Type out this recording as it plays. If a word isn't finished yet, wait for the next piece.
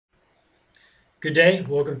Good day.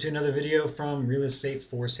 Welcome to another video from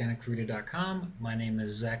realestateforsantaclarita.com. My name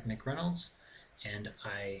is Zach McReynolds, and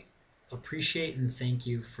I appreciate and thank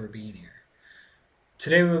you for being here.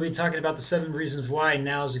 Today we'll be talking about the 7 reasons why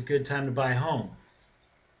now is a good time to buy a home.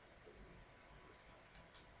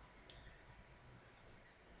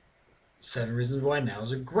 Seven reasons why now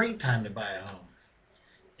is a great time to buy a home.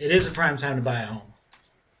 It is a prime time to buy a home.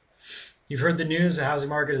 You've heard the news. The housing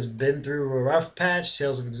market has been through a rough patch.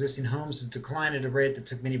 Sales of existing homes have declined at a rate that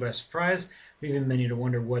took many by surprise, leaving many to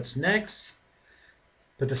wonder what's next.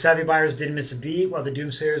 But the savvy buyers didn't miss a beat. While the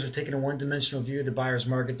doomsayers were taking a one-dimensional view of the buyer's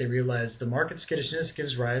market, they realized the market skittishness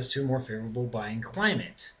gives rise to a more favorable buying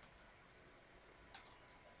climate.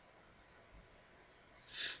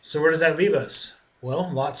 So where does that leave us? Well,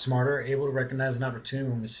 a lot smarter, able to recognize an opportunity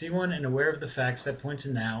when we see one, and aware of the facts that point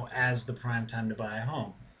to now as the prime time to buy a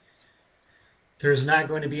home. There's not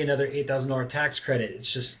going to be another $8,000 tax credit.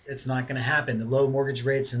 It's not going to happen. The low mortgage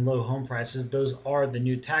rates and low home prices, those are the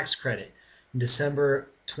new tax credit. In December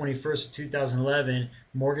 21st of 2011,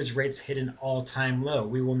 mortgage rates hit an all-time low.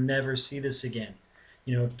 We will never see this again.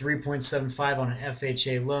 3.75 on an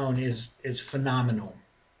FHA loan is phenomenal.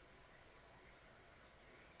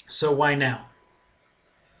 So why now?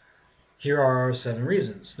 Here are our 7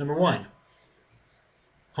 reasons. Number 1,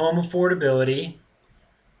 home affordability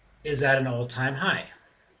is at an all-time high.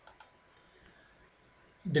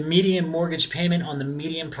 The median mortgage payment on the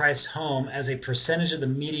median priced home as a percentage of the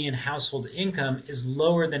median household income is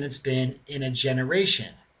lower than it's been in a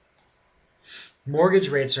generation. Mortgage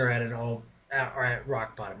rates are at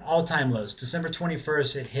rock bottom, all-time lows. December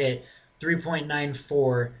 21st, it hit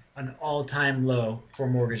 3.94, an all-time low for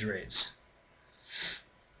mortgage rates.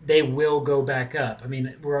 They will go back up.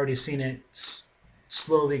 We're already seeing it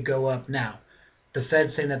slowly go up now. The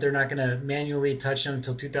Fed's saying that they're not going to manually touch them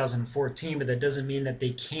until 2014, but that doesn't mean that they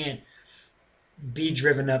can't be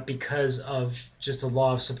driven up because of just the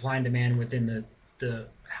law of supply and demand within the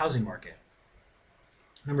housing market.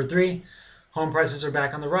 Number 3, home prices are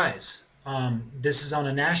back on the rise. This is on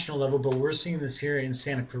a national level, but we're seeing this here in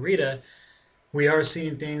Santa Clarita. We are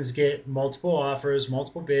seeing things get multiple offers,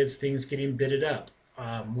 multiple bids, things getting bidded up.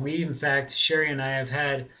 In fact, Sherry and I have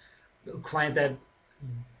had a client that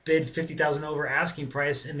bid $50,000 over asking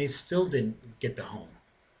price, and they still didn't get the home.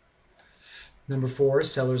 Number 4,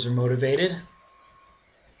 sellers are motivated.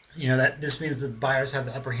 This means that buyers have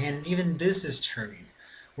the upper hand, and even this is turning.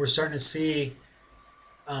 We're starting to see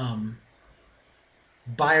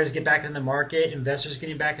buyers get back in the market, investors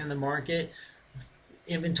getting back in the market.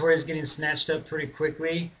 Inventory is getting snatched up pretty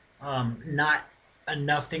quickly. Not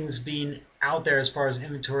enough things being out there as far as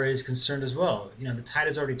inventory is concerned as well. The tide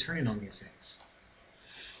is already turning on these things.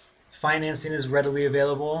 Financing is readily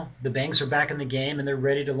available. The banks are back in the game, and they're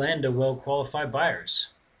ready to lend to well-qualified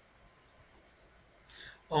buyers.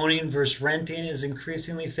 Owning versus renting is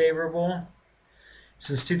increasingly favorable.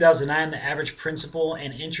 Since 2009, the average principal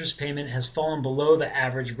and interest payment has fallen below the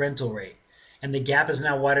average rental rate, and the gap is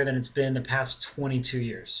now wider than it's been in the past 22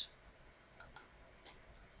 years.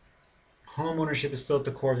 Home ownership is still at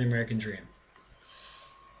the core of the American dream.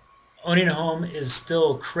 Owning a home is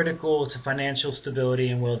still critical to financial stability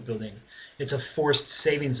and wealth building. It's a forced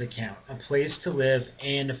savings account, a place to live,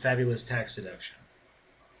 and a fabulous tax deduction.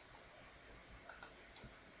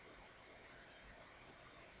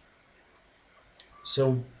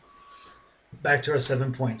 So, back to our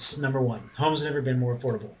 7 points. Number 1, homes have never been more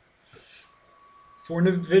affordable. For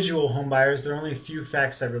individual home buyers, there are only a few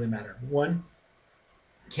facts that really matter. 1,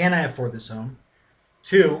 can I afford this home?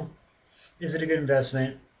 2, is it a good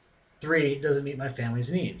investment? 3, does it meet my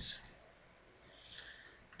family's needs?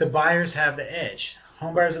 The buyers have the edge.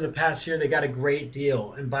 Home buyers of the past year, they got a great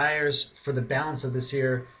deal, and buyers for the balance of this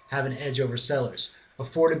year have an edge over sellers.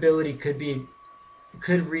 Affordability could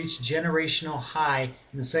reach generational high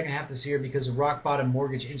in the second half of this year because of rock bottom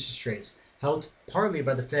mortgage interest rates, helped partly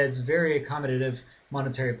by the Fed's very accommodative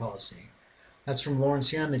monetary policy. That's from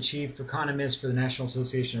Lawrence Young, the chief economist for the National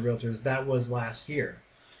Association of Realtors. That was last year,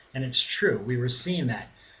 and it's true. We were seeing that.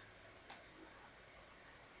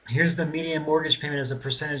 Here's the median mortgage payment as a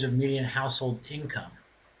percentage of median household income.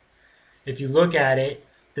 If you look at it,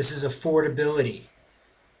 this is affordability.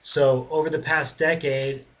 So over the past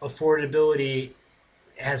decade, affordability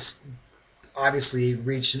has obviously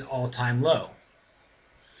reached an all-time low.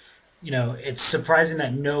 It's surprising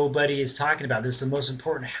that nobody is talking about this. The most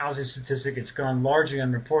important housing statistic, it's gone largely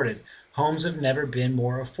unreported. Homes have never been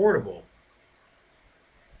more affordable.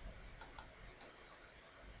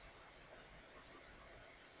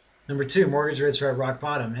 Number 2, mortgage rates are at rock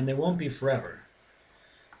bottom, and they won't be forever.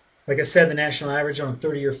 Like I said, the national average on a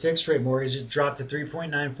 30-year fixed rate mortgage dropped to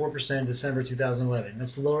 3.94% in December 2011.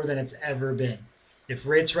 That's lower than it's ever been. If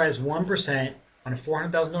rates rise 1% on a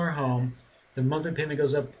 $400,000 home, the monthly payment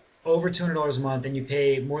goes up over $200 a month, and you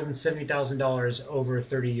pay more than $70,000 over a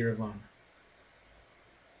 30-year loan.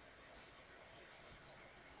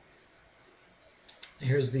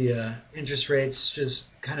 Here's the interest rates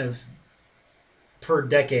just kind of per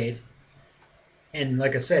decade. And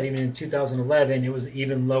like I said, even in 2011, it was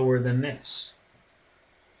even lower than this.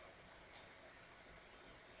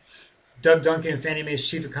 Doug Duncan, Fannie Mae's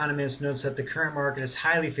chief economist, notes that the current market is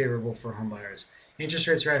highly favorable for homebuyers. Interest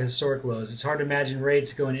rates are at historic lows. It's hard to imagine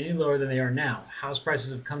rates going any lower than they are now. House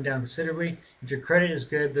prices have come down considerably. If your credit is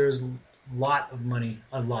good, there's a lot of money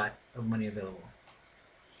available.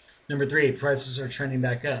 Number 3, prices are trending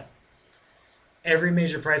back up. Every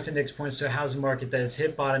major price index points to a housing market that has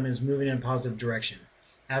hit bottom and is moving in a positive direction.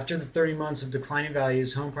 After the 30 months of declining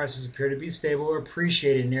values, home prices appear to be stable or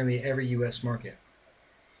appreciated in nearly every U.S. market.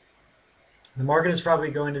 The market is probably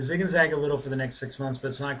going to zig and zag a little for the next 6 months, but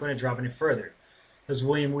it's not going to drop any further. As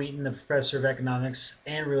William Wheaton, the professor of economics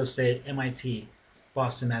and real estate at MIT,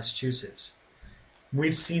 Boston, Massachusetts.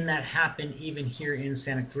 We've seen that happen even here in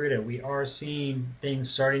Santa Clarita. We are seeing things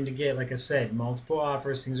starting to get, like I said, multiple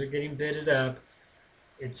offers. Things are getting bidded up.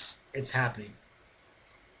 It's happening.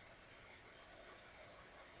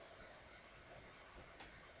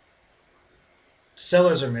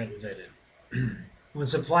 Sellers are motivated. When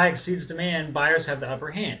supply exceeds demand, buyers have the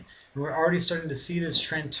upper hand. And we're already starting to see this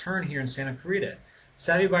trend turn here in Santa Clarita.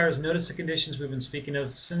 Savvy buyers notice the conditions we've been speaking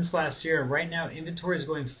of since last year, and right now inventory is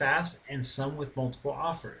going fast and some with multiple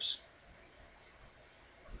offers.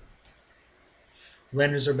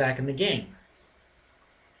 Lenders are back in the game.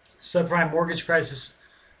 Subprime mortgage crisis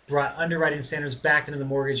brought underwriting standards back into the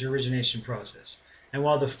mortgage origination process. And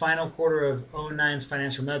while the final quarter of 2009's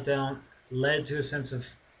financial meltdown led to a sense of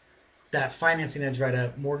that financing had dried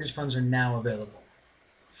up, mortgage funds are now available.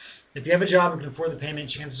 If you have a job and can afford the payment,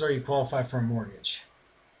 chances are you qualify for a mortgage.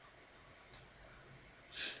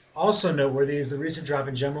 Also noteworthy is the recent drop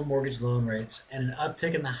in jumbo mortgage loan rates and an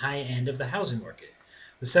uptick in the high end of the housing market.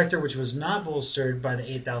 The sector, which was not bolstered by the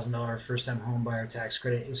 $8,000 first-time home buyer tax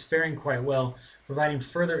credit, is faring quite well, providing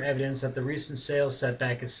further evidence that the recent sales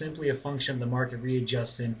setback is simply a function of the market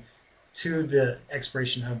readjusting to the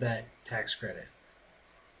expiration of that tax credit.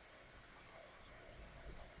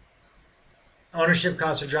 Ownership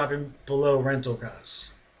costs are dropping below rental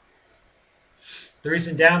costs. The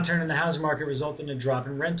recent downturn in the housing market resulted in a drop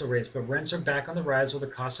in rental rates, but rents are back on the rise while the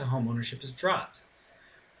cost of home ownership has dropped.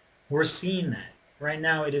 We're seeing that. Right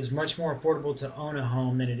now, it is much more affordable to own a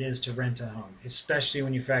home than it is to rent a home, especially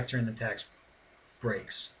when you factor in the tax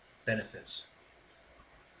breaks benefits.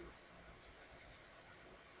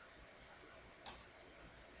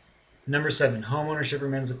 Number 7, home ownership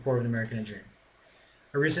remains the core of the American dream.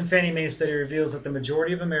 A recent Fannie Mae study reveals that the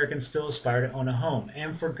majority of Americans still aspire to own a home,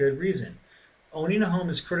 and for good reason. Owning a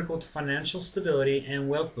home is critical to financial stability and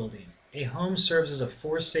wealth building. A home serves as a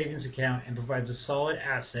forced savings account and provides a solid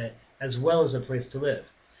asset as well as a place to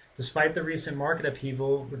live. Despite the recent market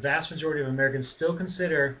upheaval, the vast majority of Americans still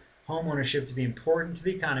consider home ownership to be important to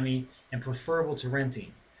the economy and preferable to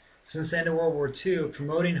renting. Since the end of World War II,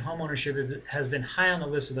 promoting home ownership has been high on the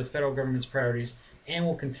list of the federal government's priorities and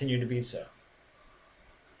will continue to be so.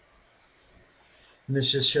 And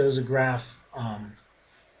this just shows a graph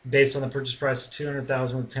based on the purchase price of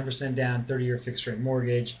 $200,000 with 10% down, 30-year fixed rate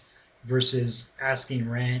mortgage versus asking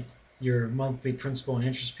rent, your monthly principal and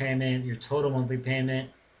interest payment, your total monthly payment.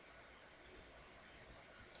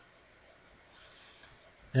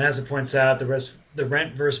 And as it points out, the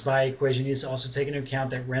rent versus buy equation needs to also take into account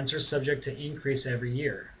that rents are subject to increase every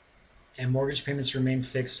year, and mortgage payments remain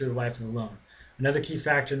fixed through the life of the loan. Another key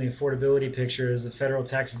factor in the affordability picture is the federal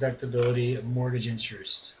tax deductibility of mortgage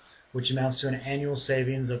interest, which amounts to an annual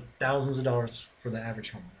savings of thousands of dollars for the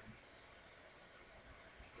average homeowner.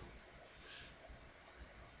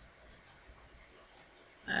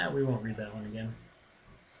 We won't read that one again.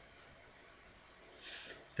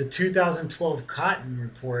 The 2012 Cotton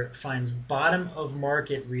Report finds bottom of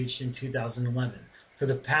market reached in 2011. For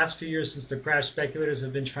the past few years since the crash, speculators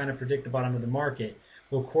have been trying to predict the bottom of the market.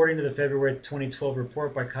 Well, according to the February 2012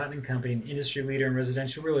 report by Cotton & Company, an industry leader in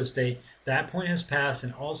residential real estate, that point has passed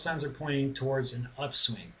and all signs are pointing towards an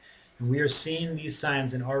upswing. And we are seeing these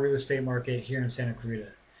signs in our real estate market here in Santa Clarita.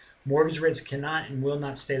 Mortgage rates cannot and will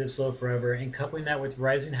not stay this low forever, and coupling that with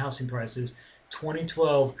rising housing prices,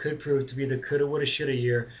 2012 could prove to be the coulda, woulda, shoulda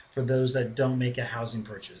year for those that don't make a housing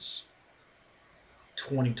purchase.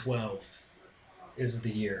 2012 is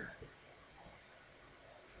the year.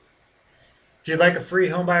 If you'd like a free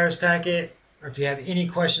homebuyers packet, or if you have any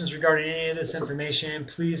questions regarding any of this information,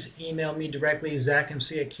 please email me directly,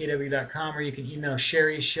 zachmc@kw.com, or you can email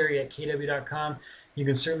sherry@kw.com. You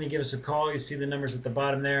can certainly give us a call. You see the numbers at the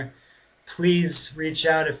bottom there. Please reach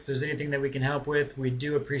out if there's anything that we can help with. We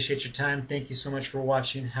do appreciate your time. Thank you so much for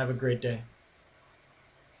watching. Have a great day.